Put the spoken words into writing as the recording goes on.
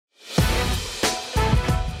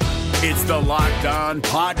It's the Locked On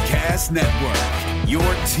Podcast Network, your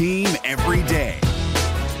team every day.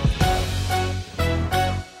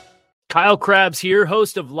 Kyle Krabs here,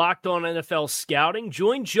 host of Locked On NFL Scouting.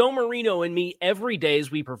 Join Joe Marino and me every day as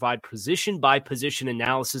we provide position-by-position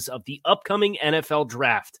analysis of the upcoming NFL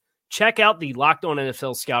Draft. Check out the Locked On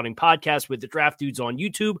NFL Scouting podcast with the Draft Dudes on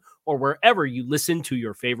YouTube or wherever you listen to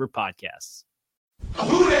your favorite podcasts.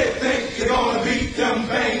 Who they think they're gonna beat them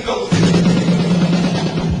Bengals?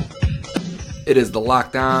 It is the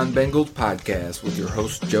Locked On Bengals podcast with your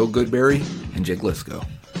hosts Joe Goodberry and Jake Lisco.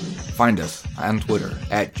 Find us on Twitter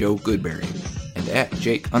at Joe Goodberry and at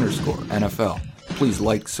Jake_NFL. Please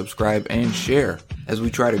like, subscribe, and share as we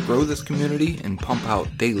try to grow this community and pump out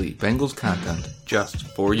daily Bengals content just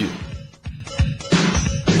for you. Who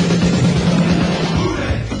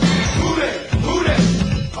they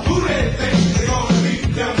think they're gonna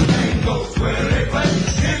beat them Bengals? Where they play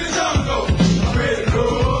in the jungle. I'm ready to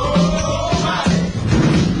roll my.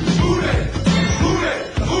 Who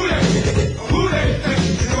they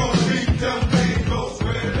think they're gonna beat them Bengals?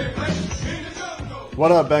 Where they play in the jungle.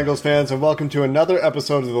 What up, Bengals fans, and welcome to another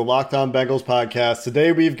episode of the Locked On Bengals podcast.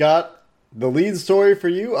 Today we've got the lead story for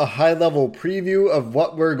you, a high-level preview of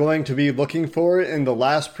what we're going to be looking for in the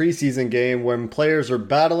last preseason game when players are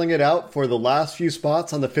battling it out for the last few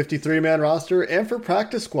spots on the 53-man roster and for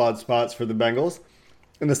practice squad spots for the Bengals.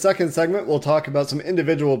 In the second segment, we'll talk about some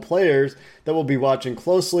individual players that we'll be watching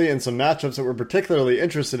closely and some matchups that we're particularly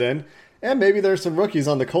interested in, and maybe there's some rookies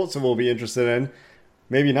on the Colts that we'll be interested in.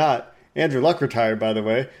 Maybe not. Andrew Luck retired, by the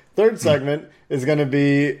way. Third segment is going to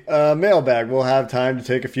be a mailbag. We'll have time to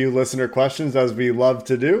take a few listener questions, as we love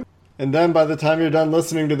to do. And then by the time you're done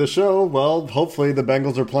listening to the show, well, hopefully the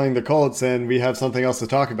Bengals are playing the Colts and we have something else to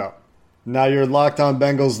talk about. Now your Locked On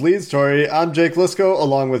Bengals lead story. I'm Jake Lisco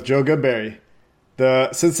along with Joe Goodberry.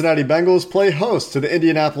 The Cincinnati Bengals play host to the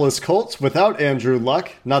Indianapolis Colts without Andrew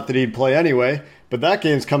Luck. Not that he'd play anyway, but that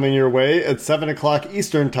game's coming your way at 7 o'clock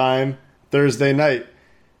Eastern Time, Thursday night.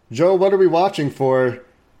 Joe, what are we watching for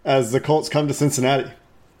as the Colts come to Cincinnati?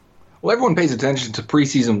 Well, everyone pays attention to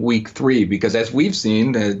preseason week 3 because, as we've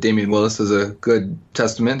seen, Damian Willis is a good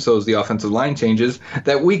testament, so is the offensive line changes,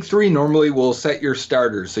 that week 3 normally will set your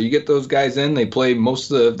starters. So you get those guys in, they play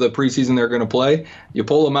most of the preseason they're going to play, you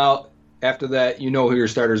pull them out, after that you know who your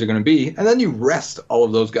starters are going to be, and then you rest all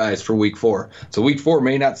of those guys for week 4. So week 4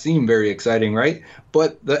 may not seem very exciting, right?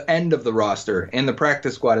 But the end of the roster and the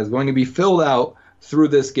practice squad is going to be filled out through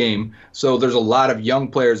this game. So there's a lot of young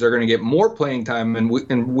players that are going to get more playing time in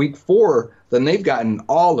week 4 than they've gotten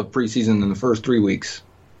all of preseason in the first 3 weeks.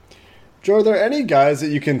 Joe, are there any guys that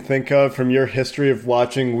you can think of from your history of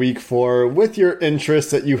watching week 4 with your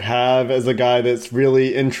interest that you have as a guy that's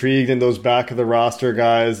really intrigued in those back of the roster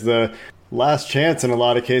guys, the last chance in a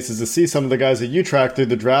lot of cases to see some of the guys that you tracked through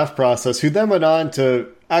the draft process who then went on to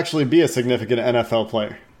actually be a significant NFL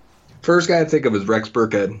player? First guy I think of is Rex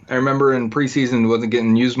Burkhead. I remember in preseason wasn't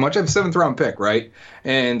getting used much. I have a 7th-round pick, right?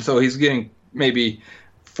 And so he's getting maybe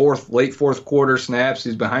late fourth quarter snaps.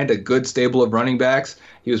 He's behind a good stable of running backs.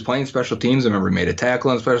 He was playing special teams. I remember he made a tackle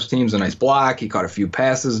on special teams, a nice block. He caught a few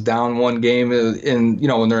passes down one game when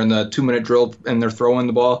they're in the 2-minute drill and they're throwing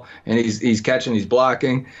the ball, and he's catching, he's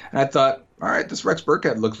blocking. And I thought, all right, this Rex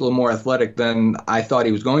Burkhead looks a little more athletic than I thought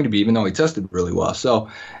he was going to be, even though he tested really well. So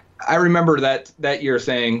I remember that year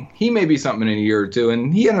saying he may be something in a year or two,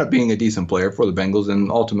 and he ended up being a decent player for the Bengals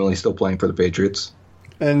and ultimately still playing for the Patriots.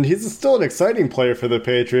 And he's still an exciting player for the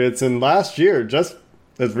Patriots. And last year, just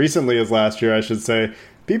as recently as last year, I should say,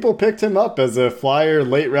 people picked him up as a flyer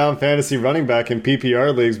late-round fantasy running back in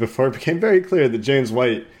PPR leagues before it became very clear that James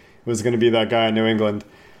White was going to be that guy in New England.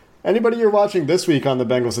 Anybody you're watching this week on the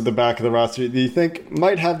Bengals at the back of the roster do you think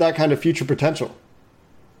might have that kind of future potential?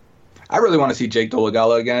 I really want to see Jake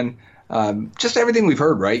Dolegala again. Just everything we've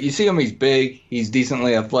heard, right? You see him, he's big, he's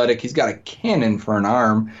decently athletic, he's got a cannon for an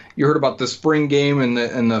arm. You heard about the spring game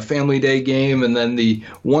and the family day game, and then the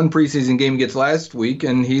one preseason game he gets last week,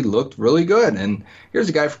 and he looked really good. And here's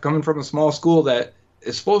a guy coming from a small school that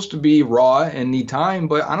is supposed to be raw and need time,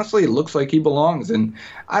 but honestly, it looks like he belongs. And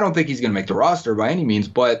I don't think he's going to make the roster by any means,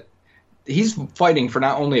 but he's fighting for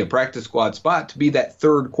not only a practice squad spot to be that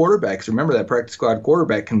third quarterback. So remember, that practice squad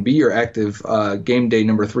quarterback can be your active game day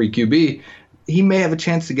number 3 QB. He may have a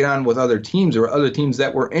chance to get on with other teams or other teams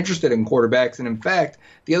that were interested in quarterbacks. And in fact,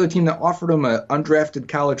 the other team that offered him an undrafted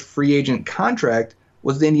college free agent contract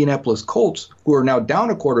was the Indianapolis Colts, who are now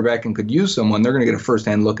down a quarterback and could use someone. They're going to get a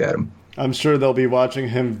first-hand look at him. I'm sure they'll be watching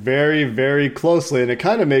him very, very closely. And it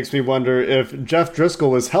kind of makes me wonder if Jeff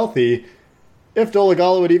Driscoll was healthy, if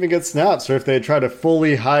Dolegala would even get snaps, or if they try to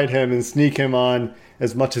fully hide him and sneak him on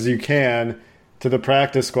as much as you can to the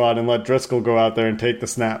practice squad and let Driscoll go out there and take the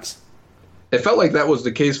snaps. It felt like that was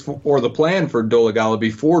the case or the plan for Dolegala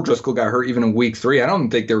before Driscoll got hurt, even in week 3. I don't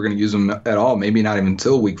think they were going to use him at all, maybe not even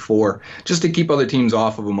until week 4, just to keep other teams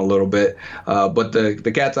off of him a little bit. But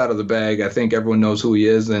the cat's out of the bag. I think everyone knows who he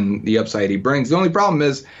is and the upside he brings. The only problem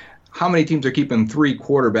is how many teams are keeping 3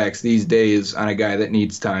 quarterbacks these days on a guy that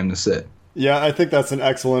needs time to sit. Yeah, I think that's an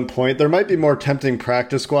excellent point. There might be more tempting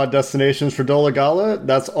practice squad destinations for Dolegala.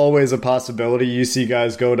 That's always a possibility. You see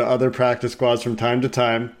guys go to other practice squads from time to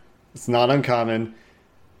time. It's not uncommon.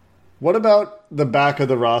 What about the back of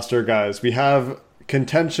the roster, guys? We have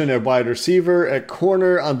contention at wide receiver, at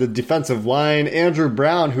corner, on the defensive line. Andrew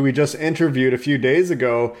Brown, who we just interviewed a few days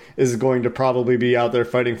ago, is going to probably be out there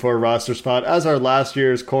fighting for a roster spot, as are last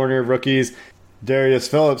year's corner rookies, Darius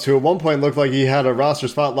Phillips, who at one point looked like he had a roster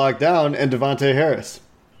spot locked down, and Devontae Harris.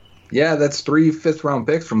 Yeah, that's 3 fifth-round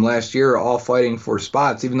picks from last year, all fighting for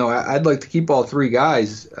spots. Even though I'd like to keep all 3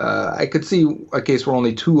 guys, I could see a case where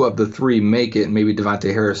only 2 of the 3 make it. Maybe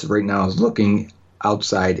Devontae Harris right now is looking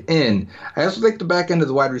outside in. I also think the back end of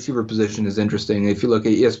the wide receiver position is interesting. If you look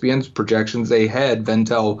at ESPN's projections, they had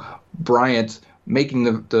Ventel Bryant making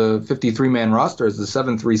the 53-man roster as the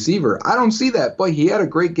 7th receiver. I don't see that, but he had a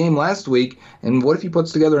great game last week, and what if he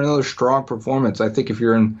puts together another strong performance? I think if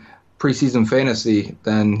you're in preseason fantasy,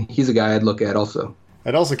 then he's a guy I'd look at also.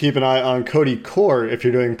 I'd also keep an eye on Cody Core if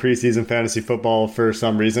you're doing preseason fantasy football for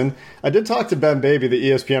some reason. I did talk to Ben Baby, the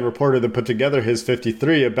ESPN reporter that put together his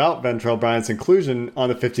 53, about Ventrell Bryant's inclusion on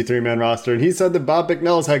the 53-man roster, and he said that Bob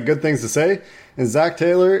Bicknell's had good things to say, and Zach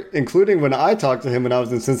Taylor, including when I talked to him when I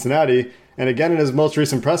was in Cincinnati, and again in his most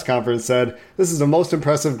recent press conference, said this is the most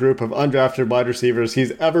impressive group of undrafted wide receivers he's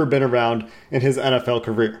ever been around in his NFL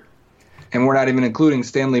career. And we're not even including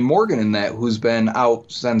Stanley Morgan in that, who's been out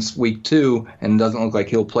since week 2 and doesn't look like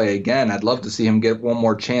he'll play again. I'd love to see him get one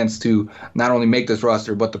more chance to not only make this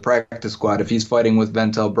roster, but the practice squad. If he's fighting with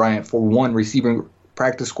Ventel Bryant for one receiving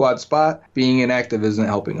practice squad spot, being inactive isn't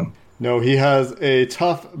helping him. No, he has a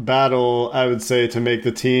tough battle, I would say, to make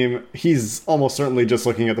the team. He's almost certainly just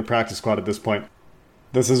looking at the practice squad at this point.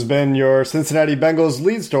 This has been your Cincinnati Bengals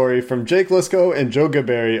lead story from Jake Liscow and Joe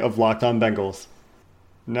Goodberry of Locked On Bengals.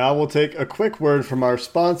 Now we'll take a quick word from our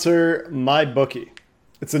sponsor, MyBookie.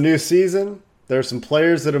 It's a new season. There are some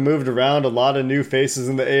players that have moved around, a lot of new faces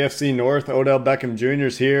in the AFC North. Odell Beckham Jr.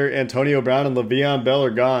 is here. Antonio Brown and Le'Veon Bell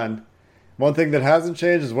are gone. One thing that hasn't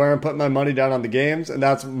changed is where I'm putting my money down on the games, and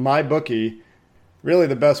that's MyBookie. Really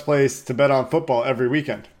the best place to bet on football every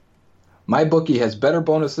weekend. MyBookie has better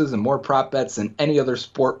bonuses and more prop bets than any other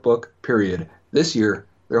sport book, period. This year,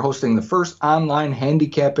 they're hosting the first online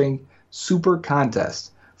handicapping super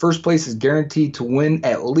contest. First place is guaranteed to win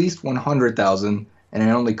at least $100,000, and it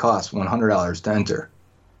only costs $100 to enter.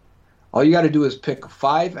 All you got to do is pick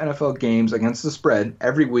 5 NFL games against the spread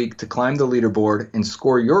every week to climb the leaderboard and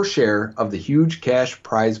score your share of the huge cash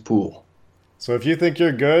prize pool. So if you think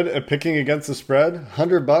you're good at picking against the spread,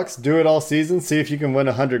 $100, do it all season, see if you can win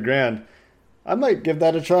 $100,000. I might give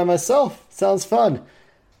that a try myself. Sounds fun.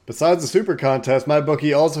 Besides the super contest,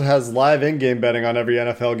 MyBookie also has live in-game betting on every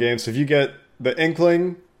NFL game. So if you get the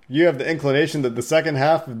inkling, you have the inclination that the second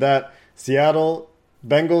half of that Seattle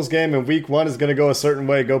Bengals game in week 1 is going to go a certain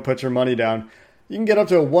way, go put your money down. You can get up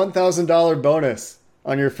to a $1,000 bonus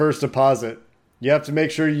on your first deposit. You have to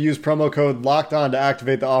make sure you use promo code LOCKEDON to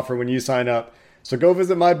activate the offer when you sign up. So go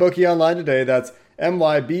visit MyBookie online today. That's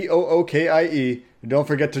MyBookie. Don't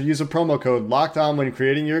forget to use a promo code LOCKEDON when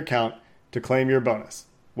creating your account to claim your bonus.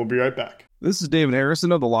 We'll be right back. This is David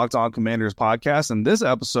Harrison of the Locked On Commanders podcast, and this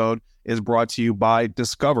episode is brought to you by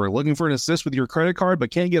Discover. Looking for an assist with your credit card but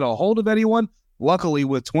can't get a hold of anyone? Luckily,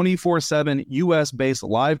 with 24/7 U.S.-based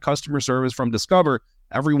live customer service from Discover,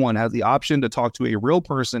 everyone has the option to talk to a real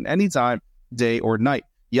person anytime, day or night.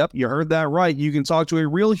 Yep, you heard that right. You can talk to a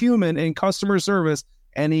real human in customer service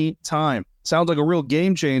anytime. Sounds like a real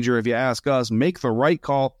game changer if you ask us. Make the right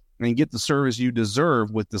call and get the service you deserve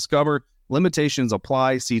with Discover. Limitations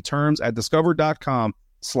apply. See terms at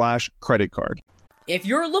discover.com/creditcard. If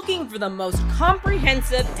you're looking for the most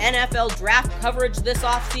comprehensive NFL draft coverage this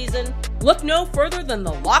offseason, look no further than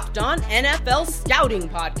the Locked On NFL Scouting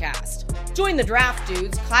Podcast. Join the draft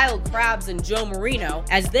dudes, Kyle Krabs and Joe Marino,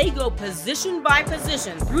 as they go position by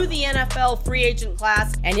position through the NFL free agent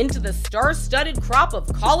class and into the star-studded crop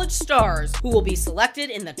of college stars who will be selected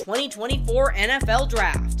in the 2024 NFL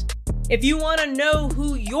Draft. If you want to know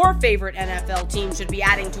who your favorite NFL team should be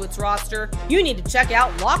adding to its roster, you need to check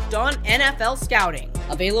out Locked On NFL Scouting,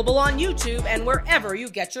 available on YouTube and wherever you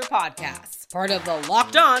get your podcasts. Part of the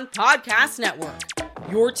Locked On Podcast Network,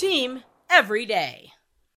 your team every day.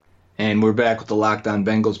 And we're back with the Locked On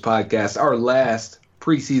Bengals podcast, our last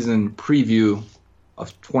preseason preview of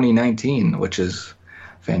 2019, which is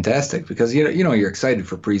fantastic because you know you're excited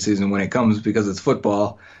for preseason when it comes because it's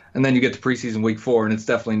football, and then you get to preseason week 4 and it's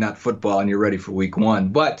definitely not football and you're ready for week 1.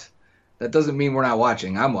 But that doesn't mean we're not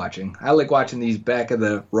watching. I'm watching. I like watching these back of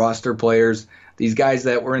the roster players, these guys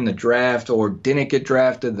that were in the draft or didn't get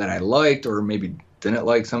drafted that I liked or maybe didn't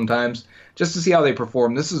like sometimes, just to see how they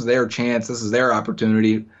perform. This is their chance. This is their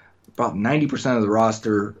opportunity. About 90% of the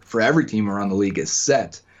roster for every team around the league is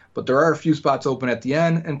set. But there are a few spots open at the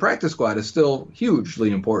end, and practice squad is still hugely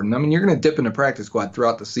important. I mean, you're going to dip into practice squad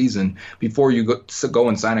throughout the season before you go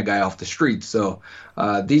and sign a guy off the street. So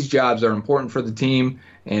these jobs are important for the team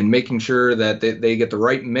and making sure that they get the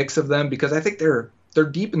right mix of them because I think they're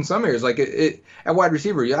deep in some areas. Like at wide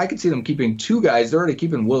receiver, I could see them keeping 2 guys. They're already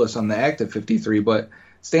keeping Willis on the active 53, but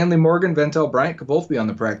Stanley Morgan, Ventel Bryant could both be on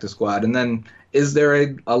the practice squad. And then is there a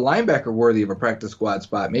linebacker worthy of a practice squad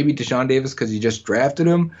spot? Maybe Deshaun Davis because you just drafted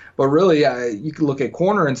him. But really, you could look at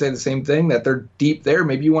corner and say the same thing, that they're deep there.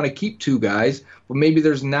 Maybe you want to keep 2 guys, but maybe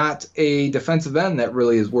there's not a defensive end that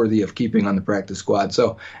really is worthy of keeping on the practice squad.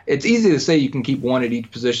 So it's easy to say you can keep 1 at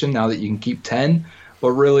each position now that you can keep 10,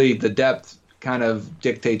 but really the depth kind of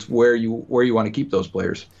dictates where you want to keep those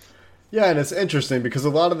players. Yeah, and it's interesting because a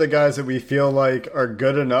lot of the guys that we feel like are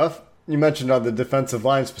good enough, you mentioned on the defensive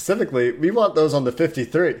line specifically, we want those on the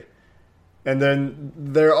 53. And then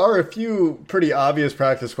there are a few pretty obvious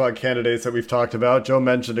practice squad candidates that we've talked about. Joe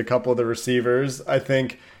mentioned a couple of the receivers. I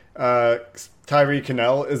think Tyree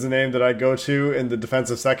Kinnell is a name that I go to in the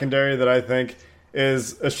defensive secondary that I think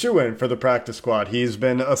is a shoo-in for the practice squad. He's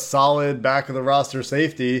been a solid back-of-the-roster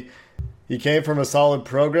safety. He came from a solid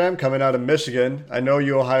program coming out of Michigan. I know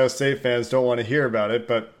you Ohio State fans don't want to hear about it,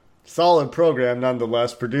 but solid program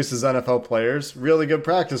nonetheless, produces NFL players, really good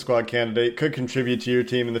practice squad candidate, could contribute to your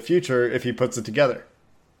team in the future if he puts it together.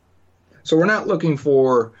 So we're not looking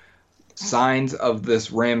for signs of this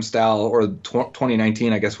Ram style or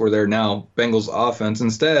 2019, I guess we're there now, Bengals offense.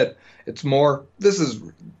 Instead, it's more, this is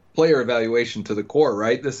player evaluation to the core,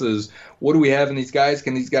 right? This is, what do we have in these guys?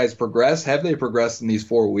 Can these guys progress? Have they progressed in these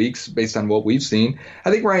 4 weeks based on what we've seen?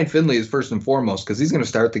 I think Ryan Finley is first and foremost because he's going to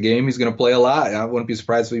start the game. He's going to play a lot. I wouldn't be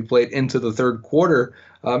surprised if he played into the third quarter.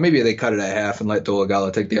 Maybe they cut it at half and let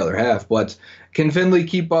Dolegala take the other half. But can Finley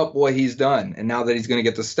keep up what he's done? And now that he's going to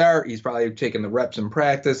get the start, he's probably taken the reps in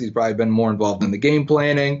practice. He's probably been more involved in the game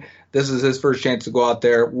planning. This is his first chance to go out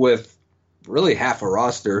there with really half a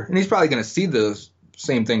roster. And he's probably going to see the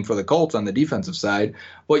same thing for the Colts on the defensive side,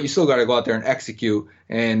 but you still got to go out there and execute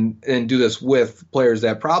and do this with players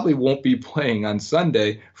that probably won't be playing on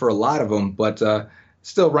Sunday for a lot of them. But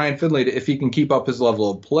still, Ryan Finley, if he can keep up his level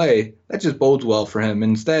of play, that just bodes well for him.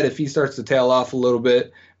 Instead, if he starts to tail off a little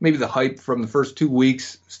bit, maybe the hype from the first 2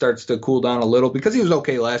 weeks starts to cool down a little because he was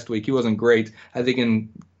okay last week. He wasn't great. I think in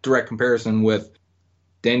direct comparison with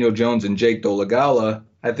Daniel Jones and Jake Dolegala,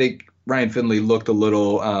 I think Ryan Finley looked a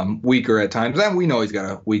little weaker at times. And we know he's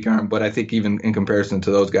got a weak arm, but I think even in comparison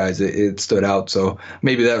to those guys, it stood out. So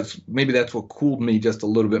maybe that's what cooled me just a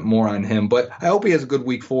little bit more on him. But I hope he has a good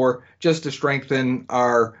week 4 just to strengthen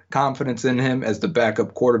our confidence in him as the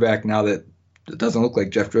backup quarterback now that it doesn't look like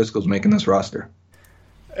Jeff Driscoll's making this roster.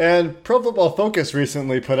 And Pro Football Focus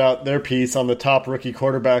recently put out their piece on the top rookie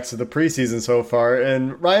quarterbacks of the preseason so far,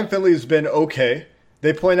 and Ryan Finley's been okay.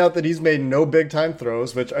 They point out that he's made no big-time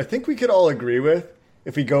throws, which I think we could all agree with.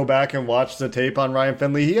 If we go back and watch the tape on Ryan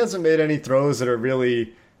Finley, he hasn't made any throws that are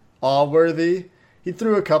really awe-worthy. He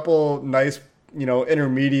threw a couple nice,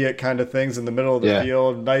 intermediate kind of things in the middle of the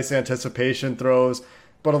field, nice anticipation throws.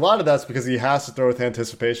 But a lot of that's because he has to throw with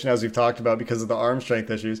anticipation, as we've talked about, because of the arm strength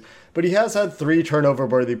issues. But he has had 3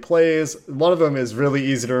 turnover-worthy plays. One of them is really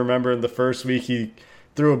easy to remember. In the first week, he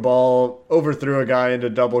threw a ball, overthrew a guy into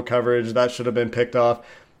double coverage. That should have been picked off.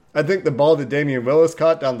 I think the ball that Damian Willis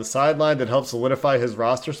caught down the sideline that helped solidify his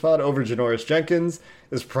roster spot over Janoris Jenkins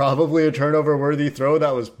is probably a turnover-worthy throw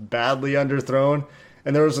that was badly underthrown.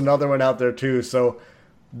 And there was another one out there too. So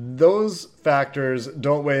those factors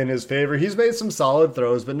don't weigh in his favor. He's made some solid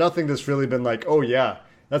throws, but nothing that's really been like, oh yeah,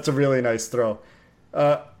 that's a really nice throw.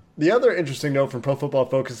 The other interesting note from Pro Football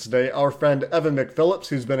Focus today, our friend Evan McPhillips,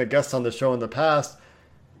 who's been a guest on the show in the past,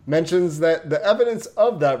 mentions that the evidence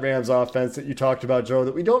of that Rams offense that you talked about, Joe,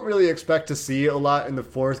 that we don't really expect to see a lot in the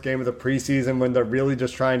 4th game of the preseason when they're really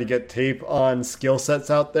just trying to get tape on skill sets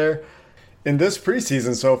out there. In this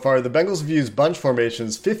preseason so far, the Bengals have used bunch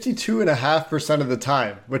formations 52.5% of the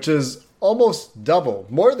time, which is almost double,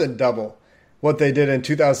 more than double, what they did in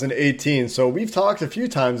 2018. So we've talked a few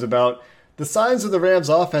times about the signs of the Rams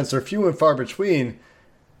offense are few and far between.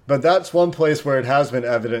 But that's one place where it has been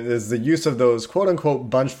evident is the use of those quote-unquote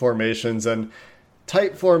bunch formations and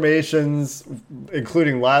tight formations,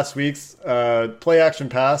 including last week's play-action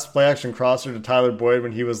pass, play-action crosser to Tyler Boyd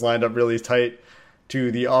when he was lined up really tight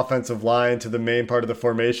to the offensive line, to the main part of the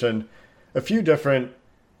formation. A few different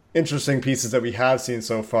interesting pieces that we have seen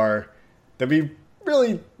so far that we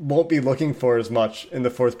really won't be looking for as much in the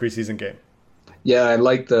fourth preseason game. Yeah, I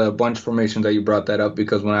like the bunch formation that you brought that up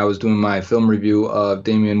because when I was doing my film review of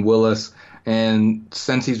Damian Willis, and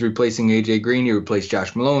since he's replacing A.J. Green, he replaced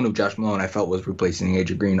Josh Malone, who Josh Malone I felt was replacing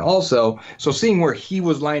A.J. Green also. So seeing where he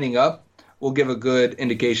was lining up will give a good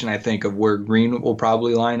indication, I think, of where Green will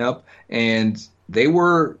probably line up. And they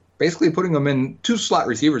were basically putting them in two slot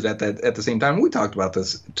receivers at the same time. We talked about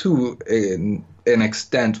this to an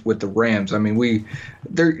extent with the Rams. I mean,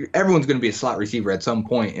 everyone's going to be a slot receiver at some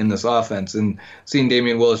point in this offense, and seeing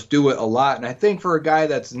Damian Willis do it a lot. And I think for a guy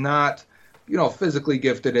that's not, physically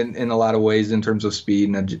gifted in a lot of ways in terms of speed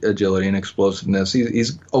and agility and explosiveness,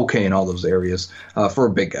 he's okay in all those areas for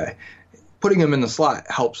a big guy. Putting him in the slot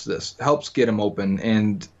helps get him open.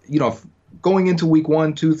 And, going into week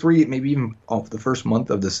 1, 2, 3, maybe even the first month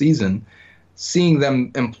of the season, seeing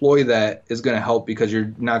them employ that is going to help because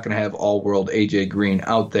you're not going to have all-world A.J. Green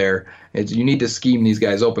out there. You need to scheme these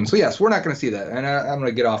guys open. So, yes, we're not going to see that. And I'm going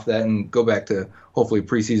to get off that and go back to hopefully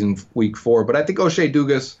preseason week 4. But I think O'Shea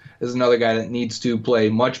Dugas is another guy that needs to play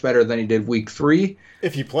much better than he did week 3.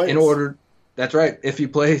 If he plays. That's right. If he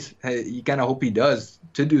plays, you kind of hope he does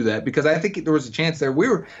to do that because I think there was a chance there.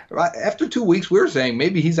 After 2 weeks, we were saying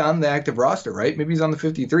maybe he's on the active roster, right? Maybe he's on the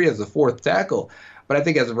 53 as the fourth tackle. But I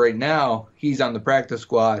think as of right now, he's on the practice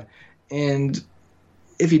squad. And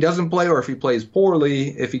if he doesn't play or if he plays poorly,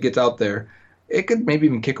 if he gets out there, it could maybe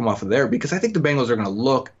even kick him off of there because I think the Bengals are going to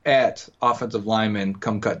look at offensive linemen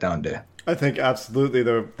come cut down day. I think absolutely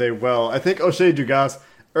they will. I think O'Shea Dugas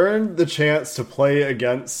earned the chance to play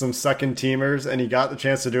against some second teamers, and he got the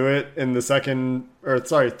chance to do it in the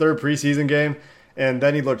third preseason game. And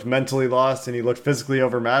then he looked mentally lost and he looked physically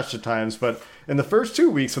overmatched at times. But in the first 2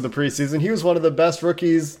 weeks of the preseason, he was one of the best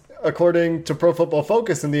rookies according to Pro Football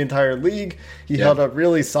Focus in the entire league. He held up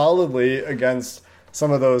really solidly against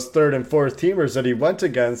some of those third and fourth teamers that he went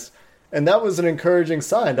against. And that was an encouraging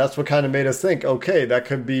sign. That's what kind of made us think, okay, that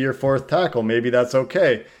could be your fourth tackle. Maybe that's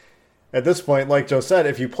okay. At this point, like Joe said,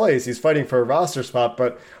 if he plays, he's fighting for a roster spot.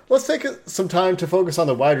 But let's take some time to focus on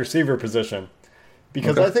the wide receiver position.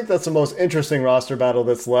 Because I think that's the most interesting roster battle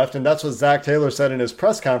that's left. And that's what Zach Taylor said in his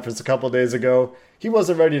press conference a couple of days ago. He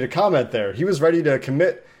wasn't ready to comment there. He was ready to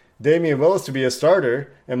commit Damian Willis to be a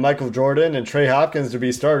starter and Michael Jordan and Trey Hopkins to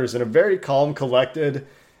be starters in a very calm, collected,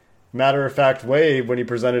 matter-of-fact way when he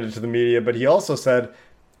presented it to the media. But he also said,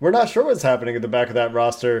 we're not sure what's happening at the back of that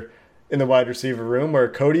roster in the wide receiver room, where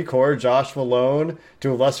Cody Core, Josh Malone,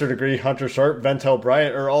 to a lesser degree Hunter Sharp, Ventel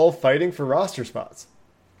Bryant are all fighting for roster spots.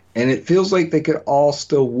 And it feels like they could all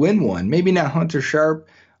still win one. Maybe not Hunter Sharp,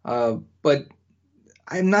 but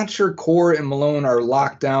I'm not sure Core and Malone are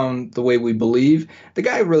locked down the way we believe. The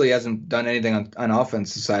guy who really hasn't done anything on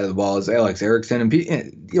offensive side of the ball is Alex Erickson.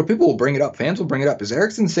 And people will bring it up. Fans will bring it up. Is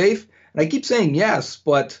Erickson safe? And I keep saying yes,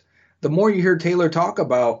 but the more you hear Taylor talk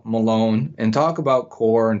about Malone and talk about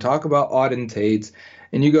Core and talk about Auden Tate,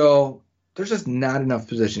 and you go, there's just not enough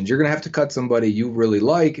positions. You're going to have to cut somebody you really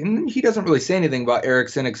like. And he doesn't really say anything about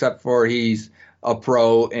Erickson except for he's a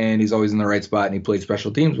pro and he's always in the right spot and he plays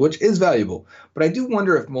special teams, which is valuable. But I do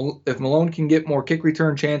wonder if Malone can get more kick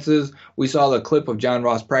return chances. We saw the clip of John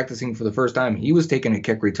Ross practicing for the first time. He was taking a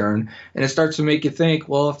kick return. And it starts to make you think,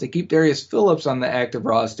 well, if they keep Darius Phillips on the active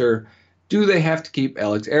roster, do they have to keep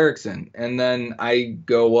Alex Erickson? And then I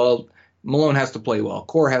go, well, Malone has to play well.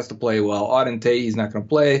 Core has to play well. Auden Tate, he's not going to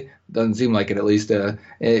play. Doesn't seem like it, at least.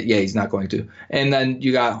 He's not going to. And then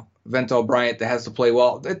you got Ventel Bryant that has to play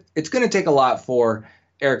well. It's going to take a lot for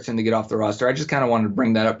Erickson to get off the roster. I just kind of wanted to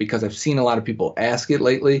bring that up because I've seen a lot of people ask it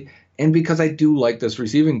lately, and because I do like this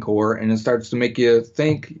receiving core, and it starts to make you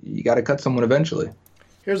think you got to cut someone eventually.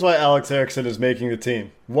 Here's why Alex Erickson is making the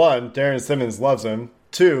team. 1, Darren Simmons loves him.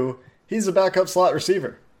 2, he's a backup slot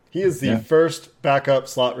receiver. He is the first backup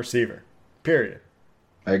slot receiver, period.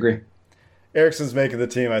 I agree. Erickson's making the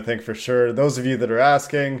team, I think, for sure. Those of you that are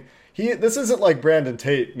asking, this isn't like Brandon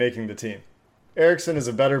Tate making the team. Erickson is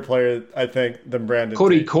a better player, I think, than Brandon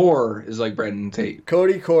Cody Tate. Core is like Brandon Tate.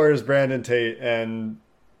 Cody Core is Brandon Tate, and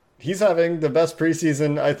he's having the best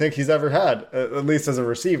preseason I think he's ever had, at least as a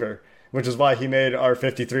receiver, which is why he made our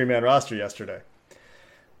 53-man roster yesterday.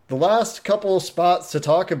 The last couple spots to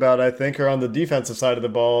talk about, I think, are on the defensive side of the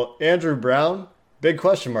ball. Andrew Brown, big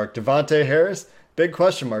question mark. Devontae Harris, big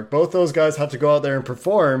question mark. Both those guys have to go out there and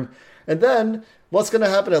perform. And then what's going to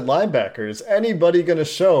happen at linebacker? Is anybody going to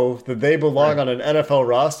show that they belong on an NFL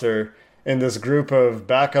roster in this group of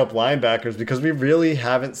backup linebackers? Because we really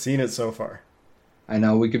haven't seen it so far. I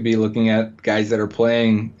know we could be looking at guys that are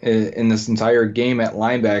playing in this entire game at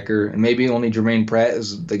linebacker, and maybe only Jermaine Pratt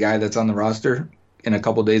is the guy that's on the roster in a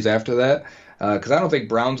couple days after that. Because I don't think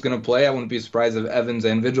Brown's going to play. I wouldn't be surprised if Evans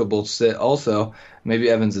and Vigil both sit also. Maybe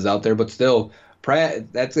Evans is out there, but still,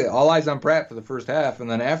 Pratt, that's it. All eyes on Pratt for the first half, and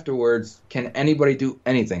then afterwards, can anybody do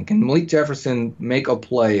anything? Can Malik Jefferson make a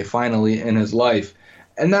play finally in his life?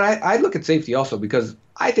 And then I look at safety also, because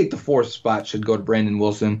I think the fourth spot should go to Brandon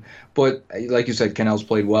Wilson. But like you said, Kennell's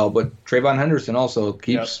played well. But Trayvon Henderson also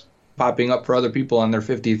keeps popping up for other people on their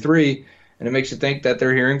 53, and it makes you think that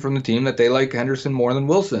they're hearing from the team that they like Henderson more than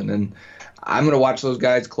Wilson. And I'm going to watch those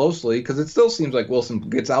guys closely, because it still seems like Wilson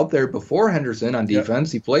gets out there before Henderson on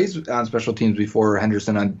defense. He plays on special teams before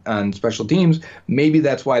Henderson on special teams. Maybe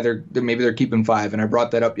that's why they're keeping 5, and I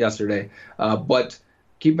brought that up yesterday. But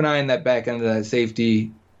keep an eye on that back end of that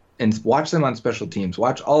safety and watch them on special teams.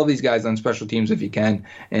 Watch all of these guys on special teams if you can,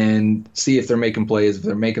 and see if they're making plays, if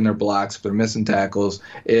they're making their blocks, if they're missing tackles,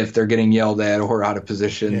 if they're getting yelled at or out of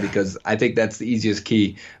position, because I think that's the easiest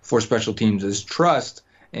key for special teams is trust.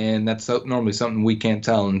 And that's normally something we can't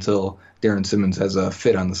tell until Darren Simmons has a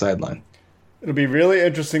fit on the sideline. It'll be really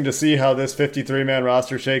interesting to see how this 53-man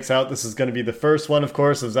roster shakes out. This is going to be the first one, of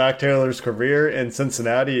course, of Zach Taylor's career in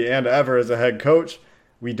Cincinnati and ever as a head coach.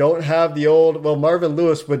 We don't have the old, Marvin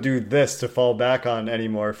Lewis would do this to fall back on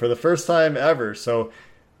anymore for the first time ever. So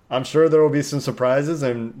I'm sure there will be some surprises,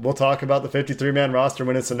 and we'll talk about the 53-man roster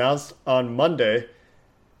when it's announced on Monday.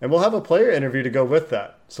 And we'll have a player interview to go with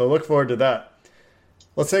that. So look forward to that.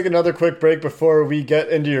 Let's take another quick break before we get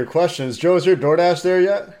into your questions. Joe, is your DoorDash there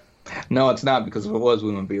yet? No, it's not, because if it was, we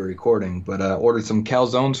wouldn't be recording. But ordered some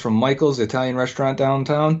calzones from Michael's, the Italian restaurant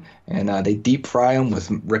downtown, and they deep fry them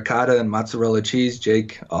with ricotta and mozzarella cheese.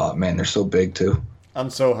 Jake, oh man, they're so big too. I'm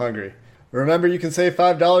so hungry. Remember, you can save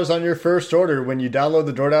 $5 on your first order when you download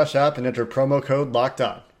the DoorDash app and enter promo code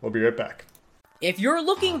LOCKEDON. We'll be right back. If you're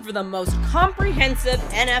looking for the most comprehensive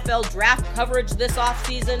NFL draft coverage this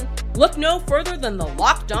offseason, look no further than the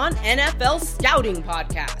Locked On NFL Scouting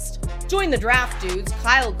Podcast. Join the draft dudes,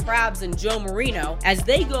 Kyle Krabs and Joe Marino, as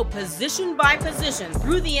they go position by position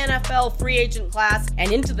through the NFL free agent class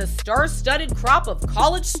and into the star-studded crop of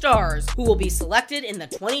college stars who will be selected in the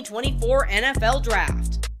 2024 NFL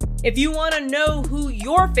Draft. If you want to know who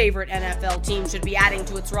your favorite NFL team should be adding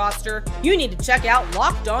to its roster, you need to check out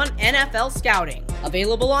Locked On NFL Scouting,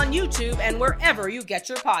 available on YouTube and wherever you get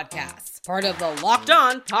your podcasts. Part of the Locked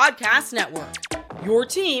On Podcast Network, your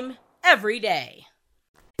team every day.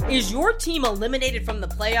 Is your team eliminated from the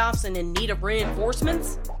playoffs and in need of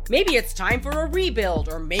reinforcements? Maybe it's time for a rebuild,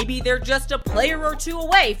 or maybe they're just a player or two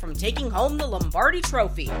away from taking home the Lombardi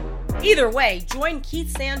Trophy. Either way, join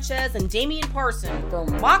Keith Sanchez and Damian Parson for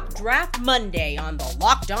Mock Draft Monday on the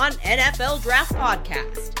Locked On NFL Draft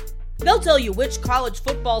Podcast. They'll tell you which college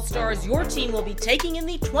football stars your team will be taking in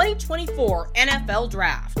the 2024 NFL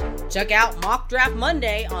Draft. Check out Mock Draft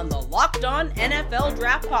Monday on the Locked On NFL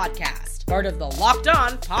Draft Podcast, part of the Locked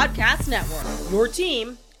On Podcast Network, your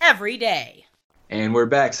team every day. And we're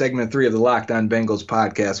back, segment 3 of the Locked On Bengals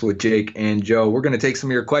podcast with Jake and Joe. We're going to take some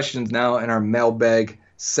of your questions now in our mailbag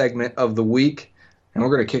segment of the week, and we're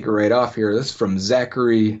going to kick it right off here. This is from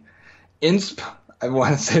Zachary Insp. I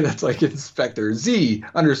want to say that's like Inspector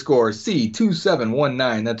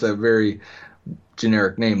Z_C2719. That's a very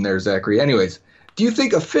generic name there, Zachary. Anyways, do you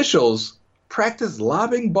think officials practice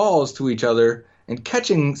lobbing balls to each other and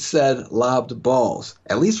catching said lobbed balls,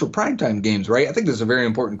 at least for primetime games, right? I think this is a very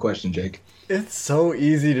important question, Jake. It's so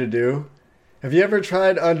easy to do. Have you ever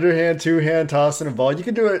tried underhand, two-hand tossing a ball? You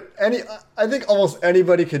can do it. I think almost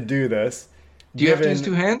anybody could do this. Do you have to use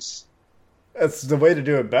two hands? That's the way to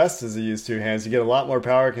do it best, is to use two hands. You get a lot more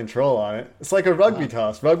power control on it. It's like a rugby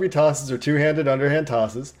toss. Rugby tosses are two-handed underhand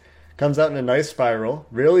tosses. Comes out in a nice spiral.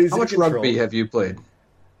 Real easy to control. How much rugby have you played?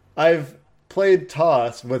 I've played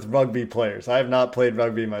toss with rugby players. I have not played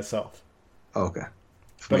rugby myself. Okay.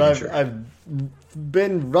 But I've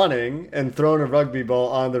been running and thrown a rugby ball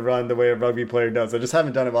on the run the way a rugby player does. I just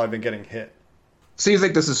haven't done it while I've been getting hit. So you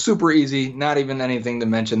think this is super easy, not even anything to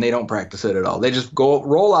mention. They don't practice it at all. They just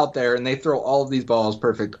roll out there and they throw all of these balls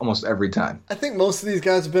perfect almost every time. I think most of these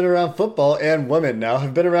guys have been around football, and women now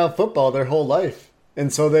have been around football their whole life.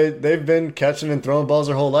 And so they've been catching and throwing balls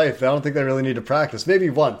their whole life. I don't think they really need to practice.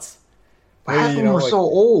 Maybe once. Half of them are so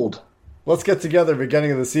old. Let's get together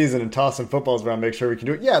beginning of the season and toss some footballs around, make sure we can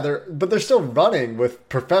do it. Yeah, but they're still running with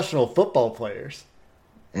professional football players.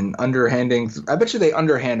 and underhanding. I bet you they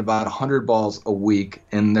underhand about 100 balls a week,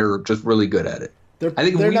 and they're just really good at it. I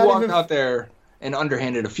think if we walked out there and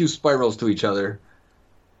underhanded a few spirals to each other,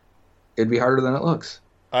 it'd be harder than it looks.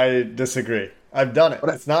 I disagree. I've done it.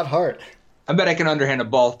 It's not hard. I bet I can underhand a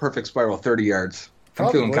ball perfect spiral 30 yards. Probably.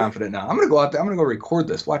 I'm feeling confident now. I'm going to go out there. I'm going to go record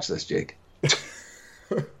this. Watch this, Jake.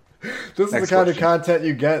 This is the kind of content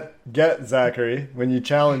you get, Zachary, when you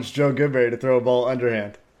challenge Joe Goodberry to throw a ball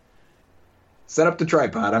underhand. Set up the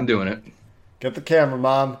tripod. I'm doing it. Get the camera,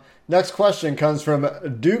 Mom. Next question comes from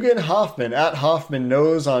Dugan Hoffman, at Hoffman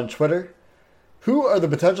Knows on Twitter. Who are the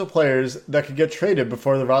potential players that could get traded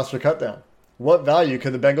before the roster cutdown? What value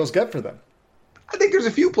could the Bengals get for them? I think there's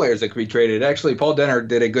a few players that could be traded. Actually, Paul Denner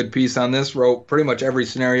did a good piece on this, wrote pretty much every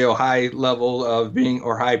scenario, high level of being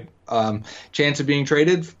or high chance of being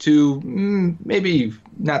traded to maybe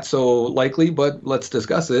not so likely, but let's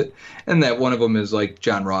discuss it. And that one of them is like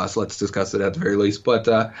John Ross. Let's discuss it at the very least. But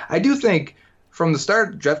I do think from the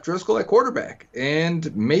start, Jeff Driscoll at quarterback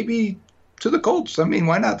and maybe to the Colts. I mean,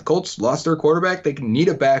 why not? The Colts lost their quarterback. They need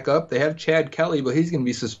a backup. They have Chad Kelly, but he's going to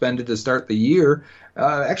be suspended to start the year.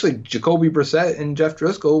 Actually, Jacoby Brissett and Jeff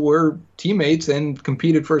Driscoll were teammates and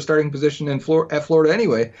competed for a starting position at Florida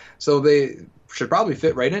anyway. So they should probably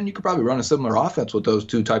fit right in. You could probably run a similar offense with those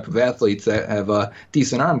two type of athletes that have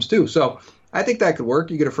decent arms too. So I think that could work.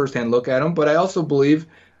 You get a first-hand look at them. But I also believe,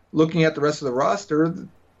 looking at the rest of the roster,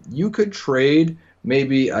 you could trade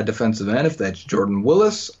maybe a defensive end if that's Jordan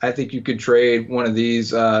Willis. I think you could trade one of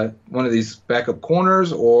these backup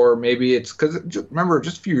corners, or maybe it's because remember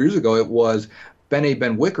just a few years ago it was Ben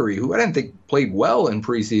Wickery, who I didn't think played well in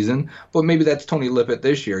preseason, but maybe that's Tony Lippett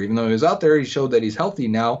this year. Even though he was out there, he showed that he's healthy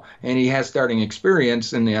now and he has starting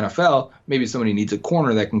experience in the NFL. Maybe somebody needs a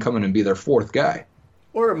corner that can come in and be their fourth guy.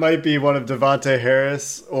 Or it might be one of Devontae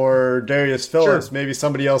Harris or Darius Phillips. Sure. Maybe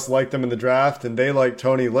somebody else liked them in the draft and they like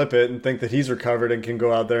Tony Lippett and think that he's recovered and can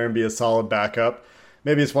go out there and be a solid backup.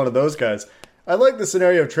 Maybe it's one of those guys. I like the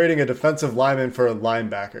scenario of trading a defensive lineman for a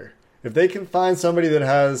linebacker. If they can find somebody that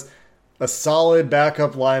has a solid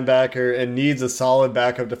backup linebacker and needs a solid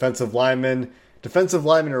backup defensive lineman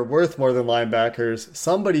are worth more than linebackers.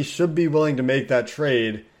 Somebody should be willing to make that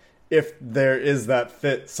trade if there is that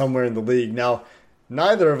fit somewhere in the league. Now,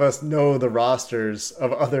 neither of us know the rosters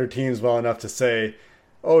of other teams well enough to say,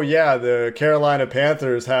 oh yeah, the Carolina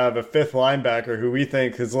Panthers have a fifth linebacker who we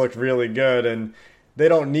think has looked really good and they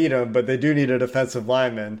don't need him, but they do need a defensive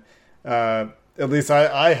lineman. At least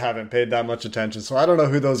I haven't paid that much attention. So I don't know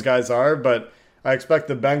who those guys are, but I expect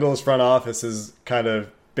the Bengals front office has kind of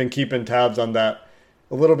been keeping tabs on that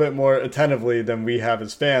a little bit more attentively than we have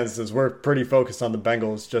as fans, as we're pretty focused on the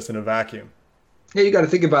Bengals just in a vacuum. Yeah, you got to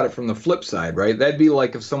think about it from the flip side, right? That'd be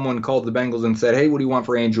like if someone called the Bengals and said, hey, what do you want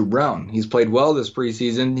for Andrew Brown? He's played well this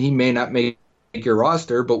preseason. He may not make your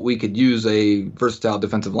roster, but we could use a versatile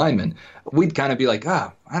defensive lineman. We'd kind of be like,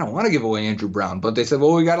 I don't want to give away Andrew Brown. But they said,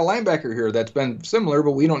 well, we got a linebacker here that's been similar,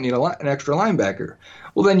 but we don't need an extra linebacker.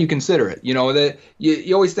 Well, then you consider it. You know, that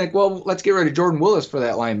you always think, well, let's get rid of Jordan Willis for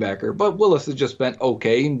that linebacker. But Willis has just been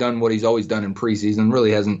okay and done what he's always done in preseason,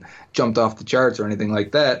 really hasn't jumped off the charts or anything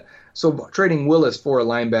like that. So trading Willis for a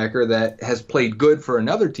linebacker that has played good for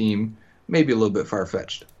another team may be a little bit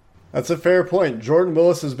far-fetched. That's a fair point. Jordan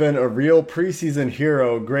Willis has been a real preseason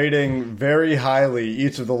hero, grading very highly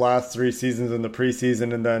each of the last 3 seasons in the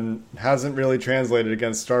preseason, and then hasn't really translated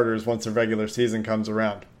against starters once the regular season comes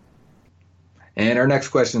around. And our next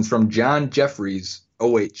question is from John Jeffries,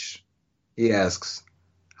 OH. He asks,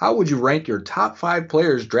 how would you rank your top 5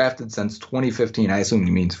 players drafted since 2015? I assume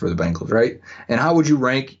he means for the Bengals, right? And how would you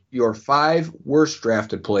rank your 5 worst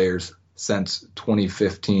drafted players since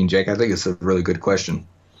 2015? Jake, I think it's a really good question.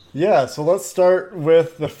 Yeah, so let's start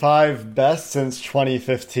with the 5 best since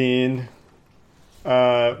 2015.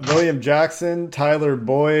 William Jackson, Tyler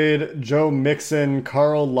Boyd, Joe Mixon,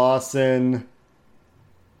 Carl Lawson,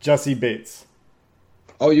 Jesse Bates.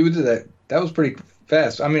 Oh, you did that. That was pretty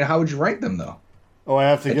fast. I mean, how would you rank them, though? Oh, I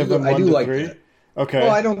have to give them 1 to 3? That. Okay.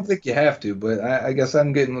 Well, I don't think you have to, but I guess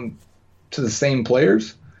I'm getting them to the same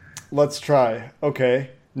players. Let's try. Okay.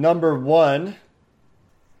 Number 1...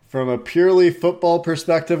 from a purely football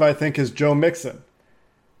perspective, I think is Joe Mixon.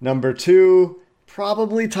 Number 2,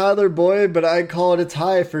 probably Tyler Boyd, but I'd call it a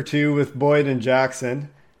tie for 2 with Boyd and Jackson.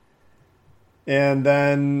 And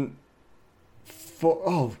then,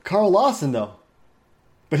 Carl Lawson, though.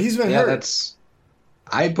 But he's been hurt.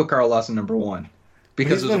 I'd put Carl Lawson number 1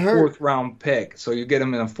 because it's a 4th-round pick. So you get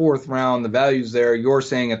him in a 4th round, the value's there. You're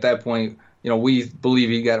saying at that point, you know, we believe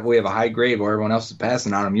we have a high grade where everyone else is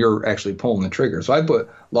passing on him. You're actually pulling the trigger. So I put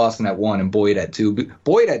Lawson at 1 and Boyd at 2.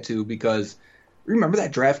 Boyd at 2 because remember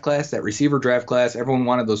that draft class, that receiver draft class? Everyone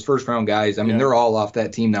wanted those first-round guys. I mean, they're all off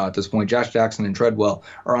that team now at this point. Josh Jackson and Treadwell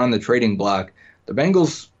are on the trading block. The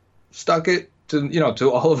Bengals stuck it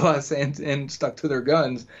to all of us and stuck to their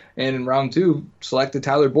guns. And in round 2, selected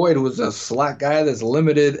Tyler Boyd, who was a slot guy that's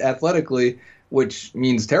limited athletically, which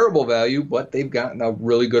means terrible value, but they've gotten a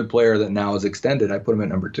really good player that now is extended. I put him at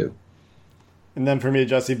number 2. And then for me,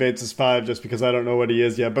 Jesse Bates is 5 just because I don't know what he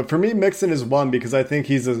is yet. But for me, Mixon is 1 because I think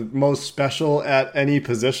he's the most special at any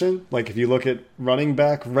position. Like if you look at running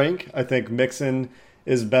back rank, I think Mixon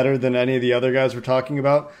is better than any of the other guys we're talking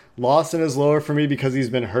about. Lawson is lower for me because he's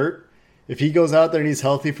been hurt. If he goes out there and he's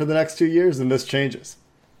healthy for the next 2 years, then this changes.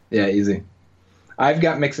 Yeah, easy. I've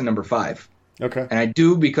got Mixon number 5. Okay. And I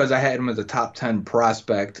do because I had him as a top 10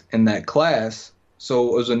 prospect in that class. So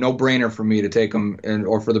it was a no-brainer for me to take him,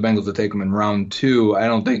 or for the Bengals to take him in round 2. I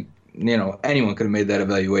don't think anyone could have made that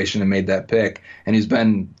evaluation and made that pick. And he's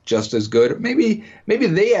been just as good. Maybe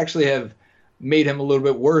they actually have made him a little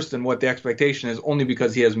bit worse than what the expectation is, only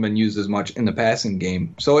because he hasn't been used as much in the passing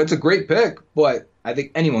game. So it's a great pick, but I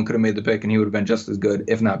think anyone could have made the pick and he would have been just as good,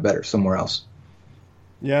 if not better, somewhere else.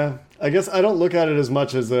 Yeah, I guess I don't look at it as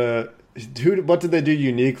much as what did they do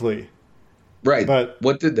uniquely? Right, but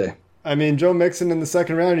what did they? I mean, Joe Mixon in the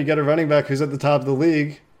second round, you get a running back who's at the top of the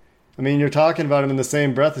league. I mean, you're talking about him in the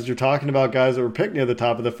same breath as you're talking about guys that were picked near the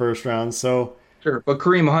top of the first round. So sure, but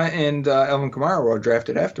Kareem Hunt and Alvin Kamara were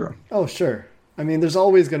drafted after him. Oh, sure. I mean, there's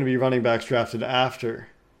always going to be running backs drafted after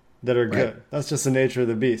that are good. Right. That's just the nature of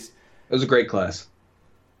the beast. It was a great class.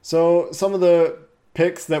 So some of the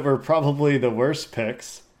picks that were probably the worst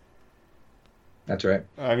picks. That's right.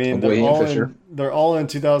 I mean, they're all in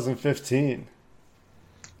 2015.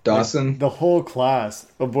 Dawson. Like the whole class.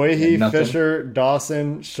 Obuehi, Fisher,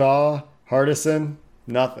 Dawson, Shaw, Hardison.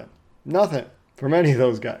 Nothing from any of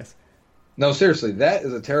those guys. No, seriously, that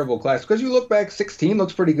is a terrible class. Because you look back, 16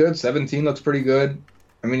 looks pretty good, 17 looks pretty good.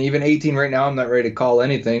 I mean, even 18 right now, I'm not ready to call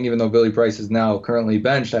anything. Even though Billy Price is now currently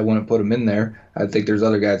benched, I wouldn't put him in there. I think there's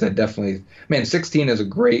other guys that definitely... Man, 16 is a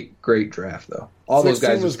great draft, though. All those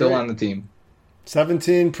guys are still on the team.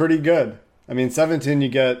 17, pretty good. I mean, 17, you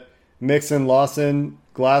get Mixon, Lawson,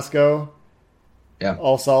 Glasgow. Yeah.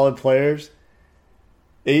 All solid players.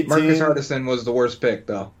 18. Marcus Hardison was the worst pick,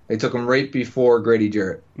 though. They took him right before Grady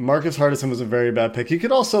Jarrett. Marcus Hardison was a very bad pick. You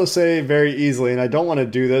could also say very easily, and I don't want to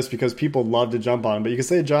do this because people love to jump on him, but you could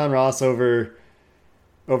say John Ross over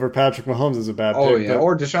Patrick Mahomes is a bad pick. Oh, yeah,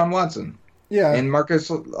 or Deshaun Watson. Yeah. And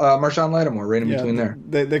Marshawn Lattimore right in between there.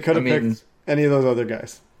 They could have picked any of those other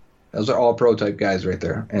guys. Those are all pro-type guys right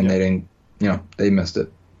there, and they didn't, they missed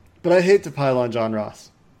it. But I hate to pile on John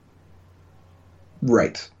Ross.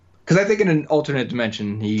 Right. Because I think in an alternate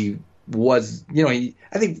dimension, he was, I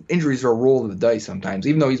think injuries are a roll of the dice sometimes,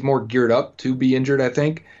 even though he's more geared up to be injured, I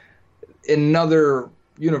think. In another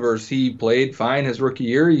universe, he played fine his rookie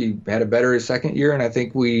year. He had a better his second year, and I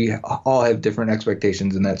think we all have different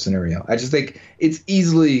expectations in that scenario. I just think it's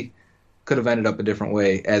easily could have ended up a different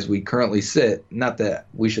way as we currently sit. Not that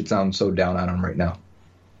we should sound so down on him right now.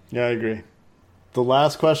 Yeah, I agree. The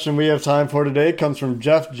last question we have time for today comes from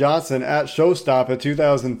Jeff Johnson at Showstop at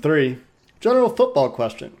 2003. General football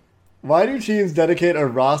question. Why do teams dedicate a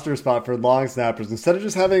roster spot for long snappers instead of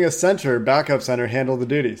just having a backup center handle the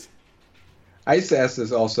duties? I used to ask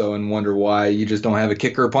this also and wonder why you just don't have a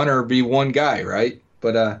kicker or punter be one guy, right?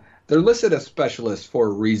 But they're listed as specialists for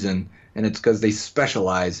a reason, and it's because they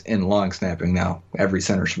specialize in long snapping now. Every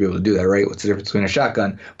center should be able to do that, right? What's the difference between a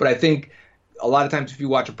shotgun? But I think a lot of times if you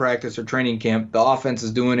watch a practice or training camp, the offense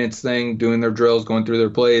is doing its thing, doing their drills, going through their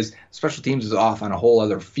plays. Special teams is off on a whole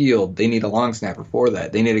other field. They need a long snapper for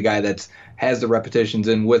that. They need a guy that has the repetitions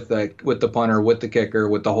in with the punter, with the kicker,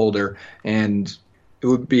 with the holder, and it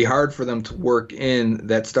would be hard for them to work in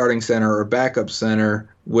that starting center or backup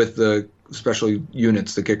center with the special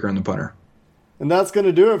units, the kicker and the punter. And that's going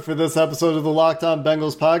to do it for this episode of the Locked On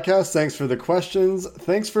Bengals podcast. Thanks for the questions.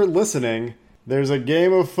 Thanks for listening. There's a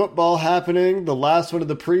game of football happening, the last one of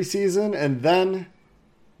the preseason, and then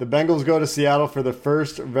the Bengals go to Seattle for the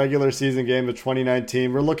first regular season game of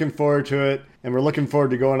 2019. We're looking forward to it, and we're looking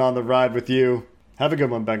forward to going on the ride with you. Have a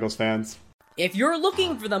good one, Bengals fans. If you're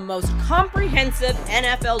looking for the most comprehensive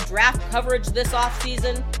NFL draft coverage this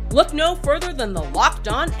offseason, look no further than the Locked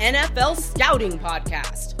On NFL Scouting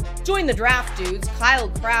Podcast. Join the draft dudes, Kyle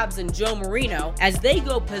Krabs and Joe Marino, as they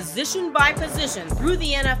go position by position through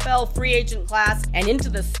the NFL free agent class and into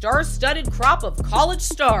the star-studded crop of college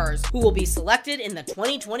stars who will be selected in the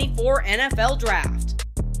 2024 NFL Draft.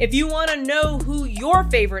 If you want to know who your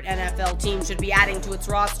favorite NFL team should be adding to its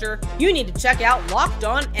roster, you need to check out Locked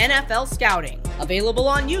On NFL Scouting, Available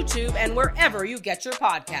on YouTube and wherever you get your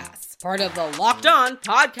podcasts. Part of the Locked On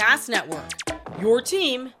Podcast Network. Your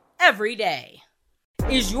team every day.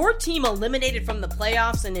 Is your team eliminated from the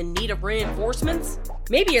playoffs and in need of reinforcements?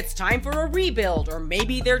 Maybe it's time for a rebuild, or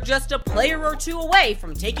maybe they're just a player or two away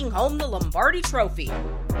from taking home the Lombardi Trophy.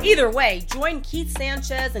 Either way, join Keith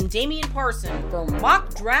Sanchez and Damian Parson for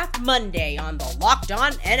Mock Draft Monday on the Locked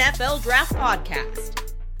On NFL Draft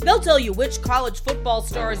Podcast. They'll tell you which college football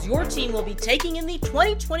stars your team will be taking in the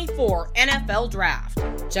 2024 NFL Draft.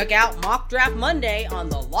 Check out Mock Draft Monday on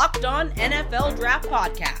the Locked On NFL Draft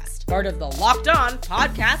Podcast, part of the Locked On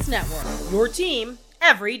Podcast Network. Your team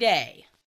every day.